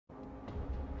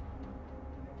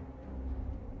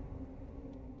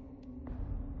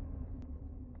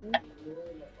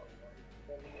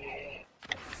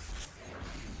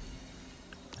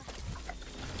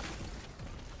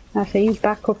I see you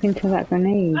back up into that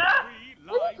grenade. Ah!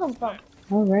 Where'd he come from?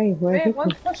 Oh, Ray, where'd he come?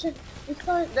 One's pushing. He's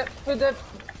going for the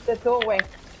doorway.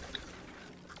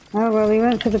 Oh, well, he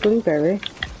went for the blueberry.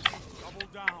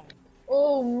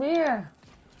 Oh, Mia.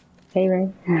 Hey, Ray.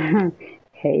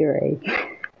 Hey, Ray.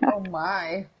 Oh,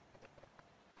 my.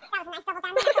 That was a nice double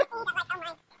down there.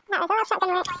 That was all shotgun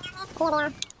work. Here they are.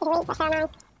 He's weak, but so am I.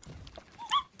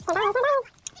 Stand down, stand down.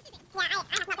 Yeah, I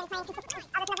have not been playing since I was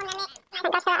level 1 mate. Thank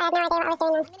God for that, I had no idea what I was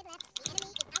doing then.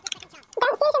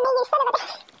 Don't fusion me, you son of a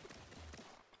bitch.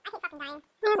 I keep fucking dying.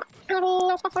 I have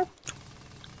no special.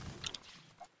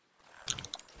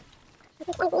 This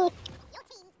is empty. Your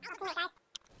team's out of the guys.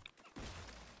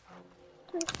 Oh,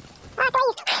 please.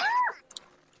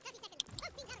 30 seconds.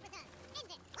 Both teams out of reserve. End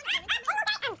it. I'm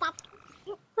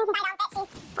dead.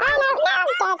 Oh, no, I'm dead. That's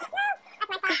my fault.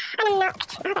 And I'm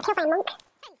knocked. Oh, I got killed by a monk.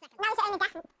 10 seconds. No, it's only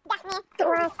definitely. It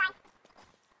was.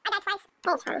 I died twice.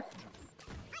 It's fine.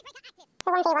 The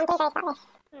 1v1 blueberry's got this.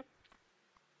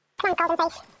 Come on, golden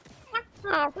face. No.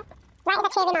 Oh. Right as I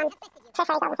cheered him on. So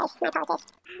sorry, golden face. My apologies.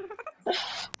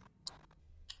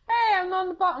 Hey, I'm on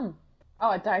the bottom. Oh,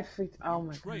 I died 3 times. Oh,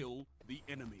 my God. Trail the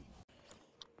enemy.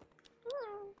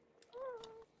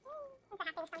 That's a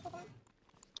happy response to them.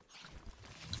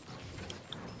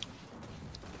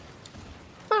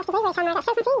 Oh, the blueberry's on there. That's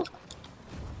so confused.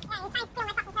 Yeah, you're trying to steal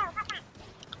my fucking kills. What's that?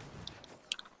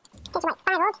 Gives you like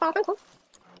 5 orbs though, thank you.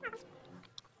 You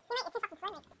mate, you're too fucking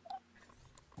slow, mate.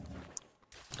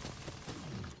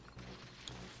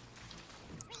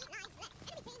 3 lives left.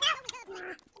 Enemy team out of reserve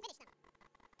points. Finish them.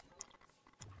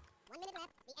 1 minute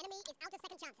left. The enemy is out of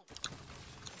second chances.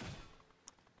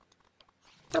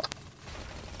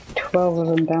 12 of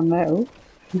them down there. Oh,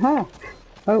 aha.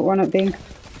 Oh, 1 at B.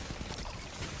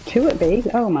 2 at B.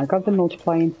 Oh my God, they're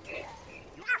multiplying.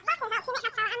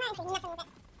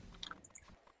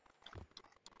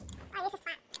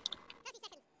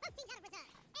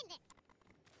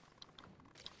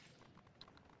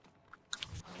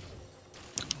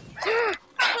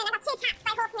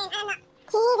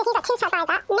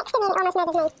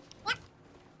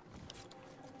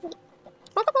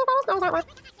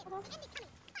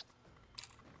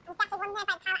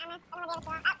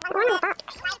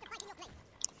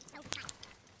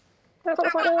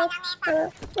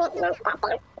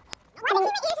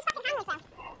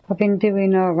 I've been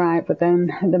doing alright, but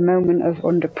then at the moment of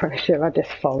under pressure, I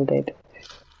just folded.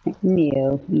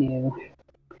 No, no.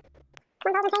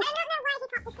 I don't know why he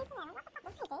can't be sleeping there. What the fuck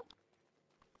was he, dude?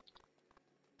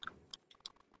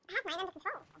 I have mine under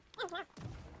control. Yeah, no.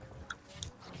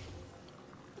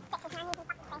 Stick with mine using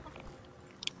fucking spaces.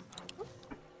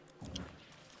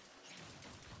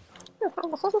 Oh, the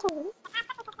decision to leave.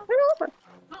 Oh, where is one?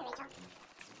 Hey, Rachel. Oh, you...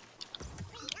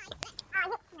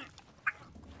 No.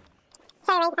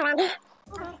 Sorry, wait, around.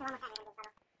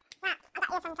 I got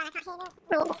earphones on, I can't hear you.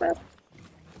 No, it's fine.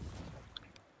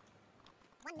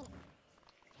 1 minute.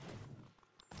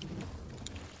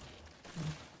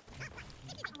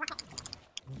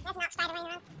 There's an spider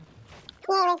running around.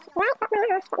 Yeah, it was right up my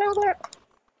house, but no, he's not.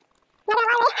 No,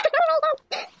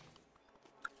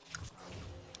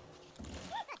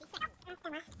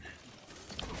 don't worry.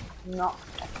 Not.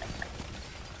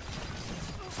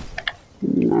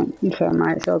 No, so I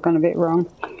might have gone a bit wrong.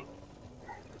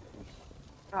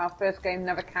 Our first game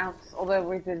never counts, although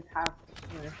we did have,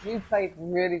 you played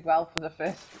really well for the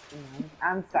first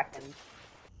and second.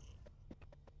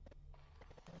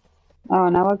 Oh,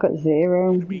 now I've got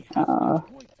 0.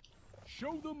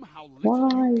 Show them how little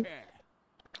Why? you care.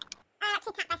 I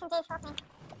actually tapped by some dudes for me.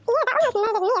 Yeah, that almost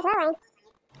murdered me as well, Ryan.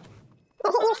 It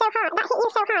hit you so hard, that hit you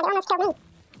so hard, it almost killed me.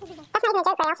 That's not even a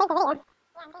joke, Ray, I'll save the video.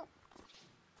 Yeah, indeed.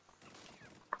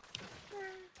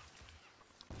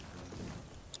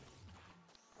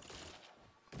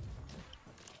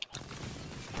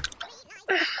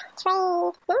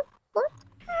 Trade. No? No?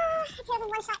 I killed him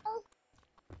one shot, B.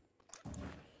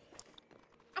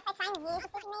 I'd say try and use the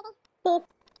sleeping, maybe?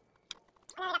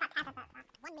 I know we got that type of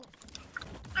 1 minute.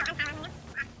 Oh, I'm power now.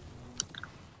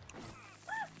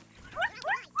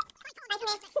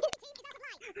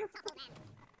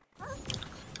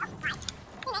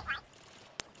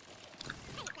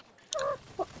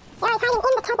 Yeah, I'm hiding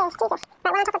in the cupboard, Jesus.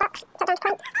 Right, one on top of the box. Jump down to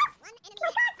point.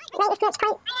 Wait, it's glitch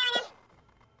point.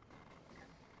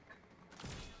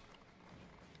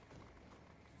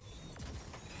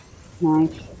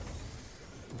 Nice.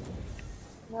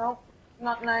 No,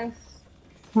 not nice.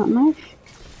 Not nice?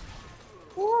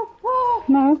 Oh, oh.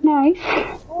 No, nice.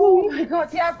 Oh my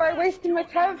God, yeah, by wasting my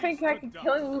time thinking I could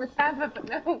kill him with Santa, but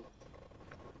no.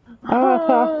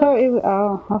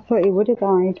 Oh, I thought he would have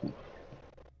died.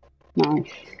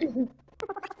 Nice.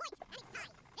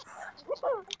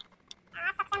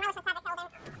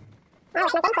 Oh,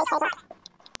 it's my gameplay table.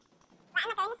 Right, I'm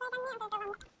not going this way then, mate. I'm going to go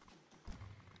wrong.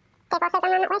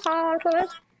 They've also done that way, so who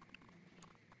knows?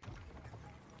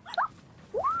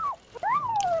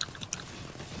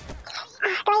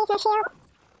 Glaze my shield.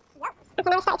 I've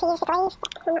never started to use the glaze, but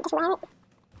I might just wear it.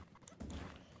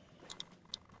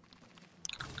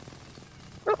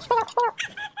 Oh, spill.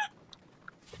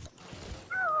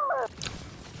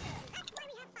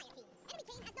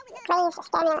 Glaze,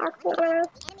 scare me a little. I don't know.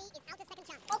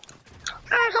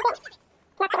 Ah, head it.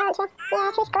 Rocket launcher.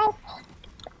 Yeah, she's glaze.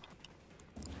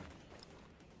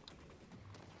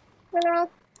 Run away.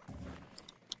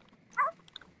 Oh,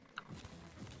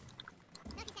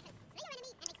 I see you. Oh,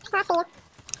 we stay alive for like 30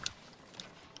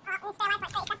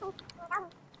 seconds.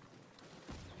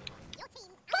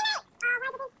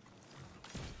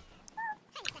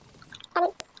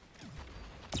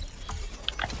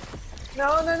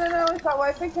 No, is that what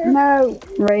I think it is? No!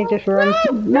 Ray just run.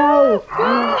 No!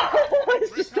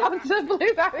 It's just down to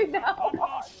blueberry now.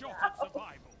 Last shot of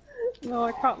survival. No,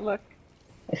 I can't look.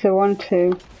 It's a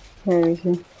 1-2. Where is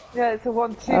he? Yeah, it's a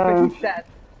 1-2, but he's dead.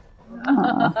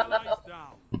 Oh. Allies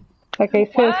down. Okay,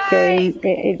 first Why? game.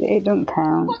 It don't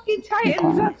count. Fucking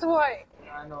Titans, that's why.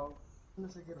 I know. As soon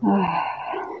as I get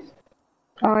home,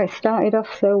 Oh, it started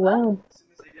off so well. as soon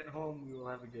as I get home, we will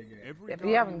have a good game. Every Yeah, but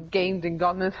you haven't gamed and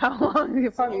gone as how long,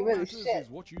 you're probably really matters shit. is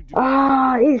what you do.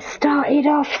 Oh, it started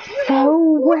off so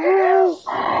well.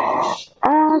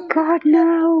 Oh God,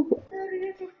 no!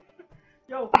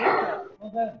 Yo,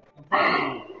 well done. I'm proud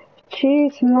of you.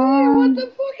 Jeez, man. What the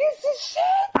fuck is this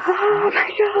shit? Oh my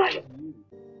God.